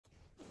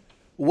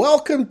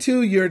Welcome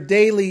to your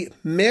Daily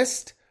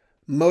M.I.S.T.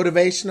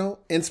 Motivational,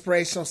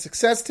 Inspirational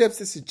Success Tips.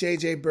 This is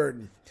JJ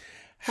Burton.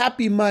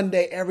 Happy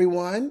Monday,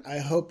 everyone. I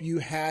hope you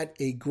had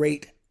a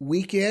great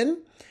weekend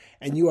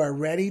and you are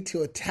ready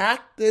to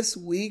attack this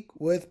week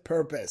with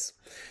purpose.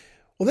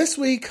 Well, this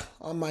week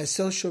on my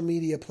social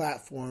media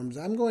platforms,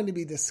 I'm going to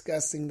be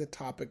discussing the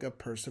topic of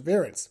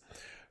perseverance.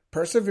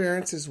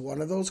 Perseverance is one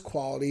of those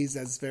qualities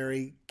that's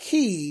very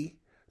key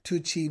to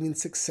achieving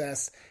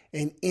success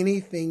in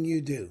anything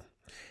you do.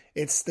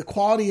 It's the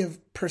quality of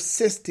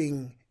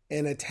persisting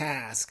in a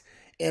task,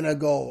 in a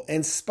goal,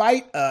 in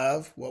spite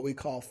of what we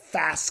call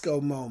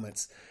FASCO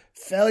moments,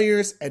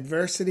 failures,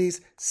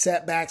 adversities,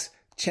 setbacks,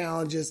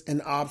 challenges,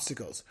 and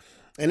obstacles.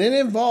 And it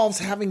involves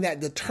having that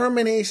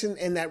determination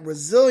and that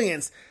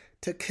resilience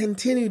to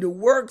continue to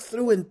work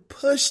through and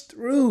push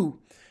through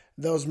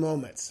those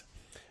moments.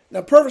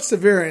 Now,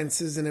 perseverance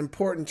is an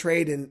important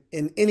trait in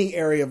any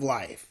area of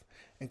life,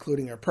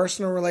 including our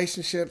personal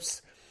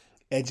relationships,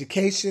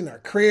 education, our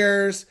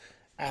careers,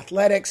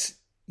 athletics.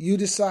 You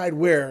decide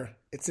where.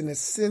 It's an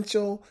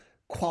essential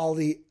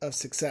quality of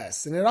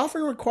success. And it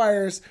often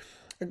requires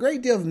a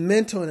great deal of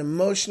mental and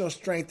emotional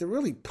strength to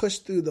really push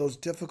through those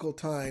difficult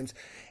times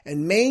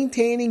and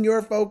maintaining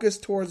your focus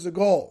towards the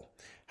goal.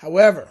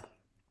 However,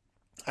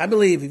 I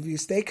believe if you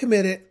stay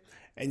committed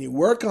and you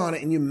work on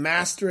it and you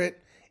master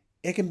it,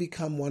 it can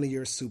become one of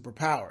your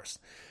superpowers.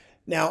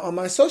 Now, on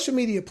my social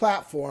media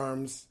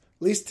platforms,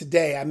 at least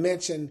today, I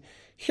mentioned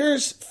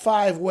here's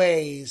 5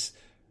 ways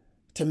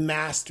to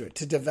master it,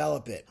 to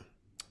develop it.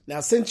 Now,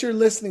 since you're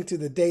listening to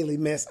the Daily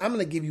M.I.S.T, I'm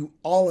going to give you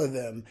all of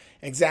them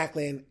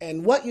exactly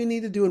and what you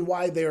need to do and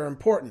why they are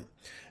important.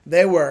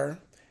 They were: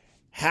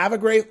 have a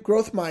great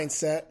growth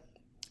mindset,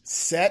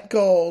 set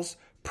goals,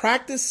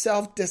 practice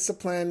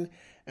self-discipline,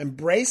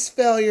 embrace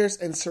failures,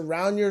 and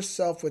surround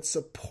yourself with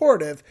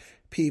supportive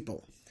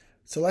people.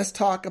 So let's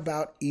talk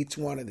about each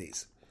one of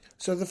these.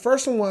 So the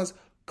first one was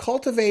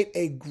cultivate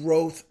a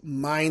growth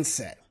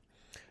mindset.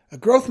 A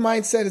growth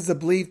mindset is the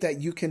belief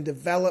that you can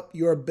develop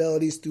your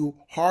abilities through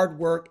hard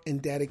work and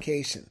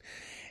dedication.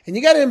 And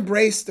you got to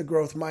embrace the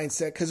growth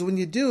mindset, because when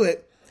you do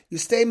it, you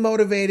stay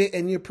motivated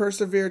and you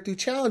persevere through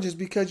challenges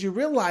because you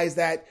realize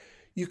that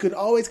you can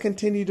always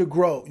continue to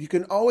grow. You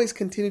can always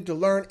continue to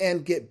learn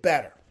and get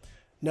better.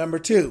 Number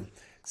 2,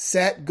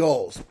 set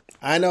goals.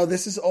 I know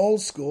this is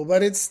old school, but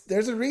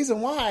there's a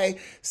reason why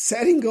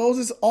setting goals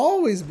has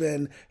always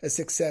been a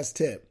success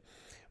tip.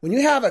 When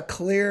you have a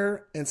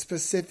clear and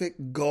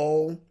specific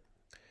goal,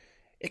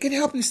 it can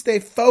help you stay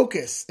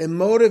focused and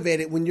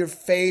motivated when you're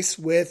faced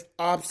with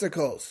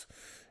obstacles.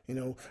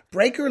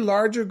 Break your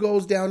larger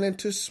goals down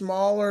into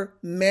smaller,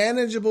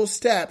 manageable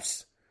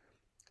steps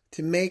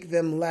to make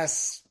them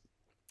less,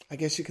 I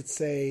guess you could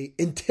say,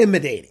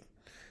 intimidating.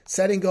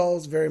 Setting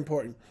goals, very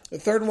important. The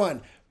third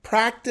one,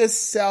 practice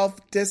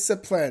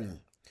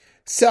self-discipline.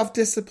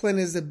 Self-discipline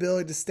is the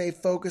ability to stay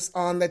focused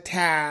on the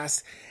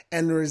task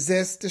and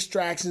resist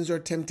distractions or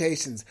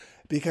temptations,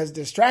 because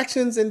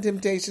distractions and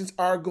temptations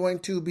are going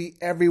to be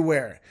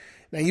everywhere.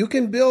 Now, you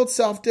can build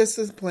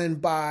self-discipline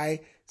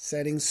by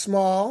setting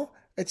small,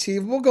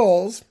 achievable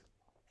goals.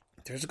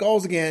 There's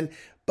goals again,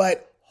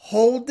 but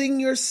holding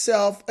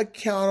yourself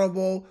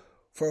accountable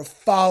for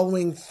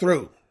following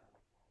through.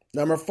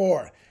 Number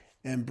 4,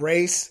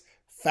 embrace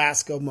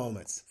FASCO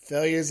moments,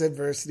 failures,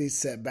 adversities,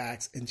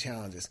 setbacks, and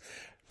challenges.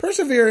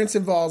 Perseverance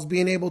involves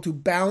being able to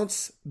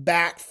bounce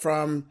back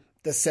from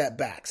the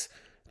setbacks,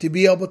 to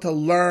be able to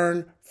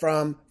learn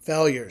from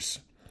failures.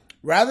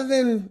 Rather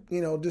than,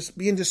 just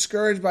being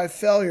discouraged by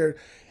failure,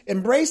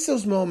 embrace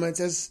those moments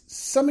as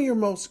some of your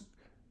most,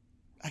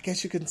 I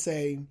guess you can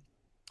say,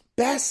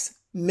 best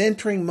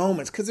mentoring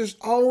moments, because there's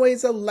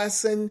always a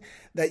lesson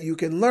that you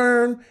can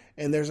learn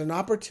and there's an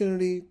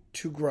opportunity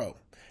to grow.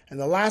 And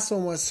the last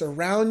one was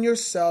surround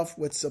yourself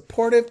with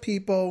supportive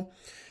people.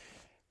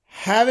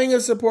 Having a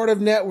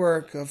supportive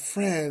network of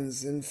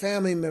friends and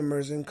family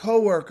members and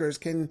coworkers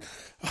can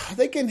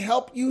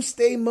help you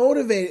stay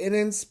motivated and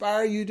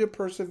inspire you to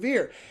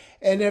persevere.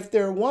 And if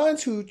they're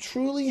ones who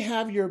truly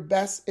have your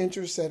best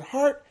interests at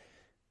heart,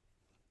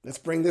 let's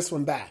bring this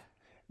one back.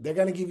 They're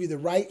going to give you the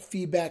right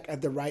feedback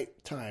at the right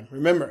time.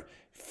 Remember,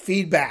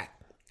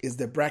 feedback is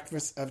the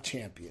breakfast of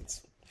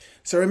champions.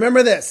 So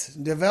remember this,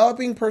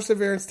 developing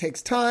perseverance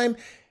takes time,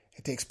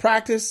 it takes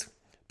practice,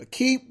 but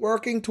keep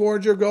working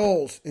towards your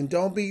goals and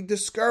don't be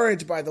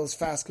discouraged by those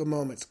FASCO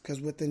moments,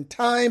 because within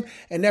time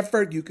and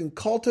effort, you can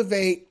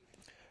cultivate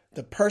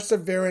the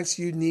perseverance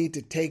you need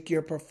to take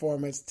your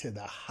performance to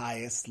the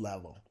highest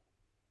level.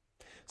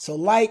 So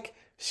like,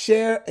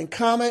 share, and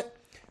comment,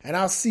 and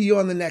I'll see you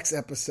on the next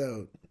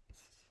episode.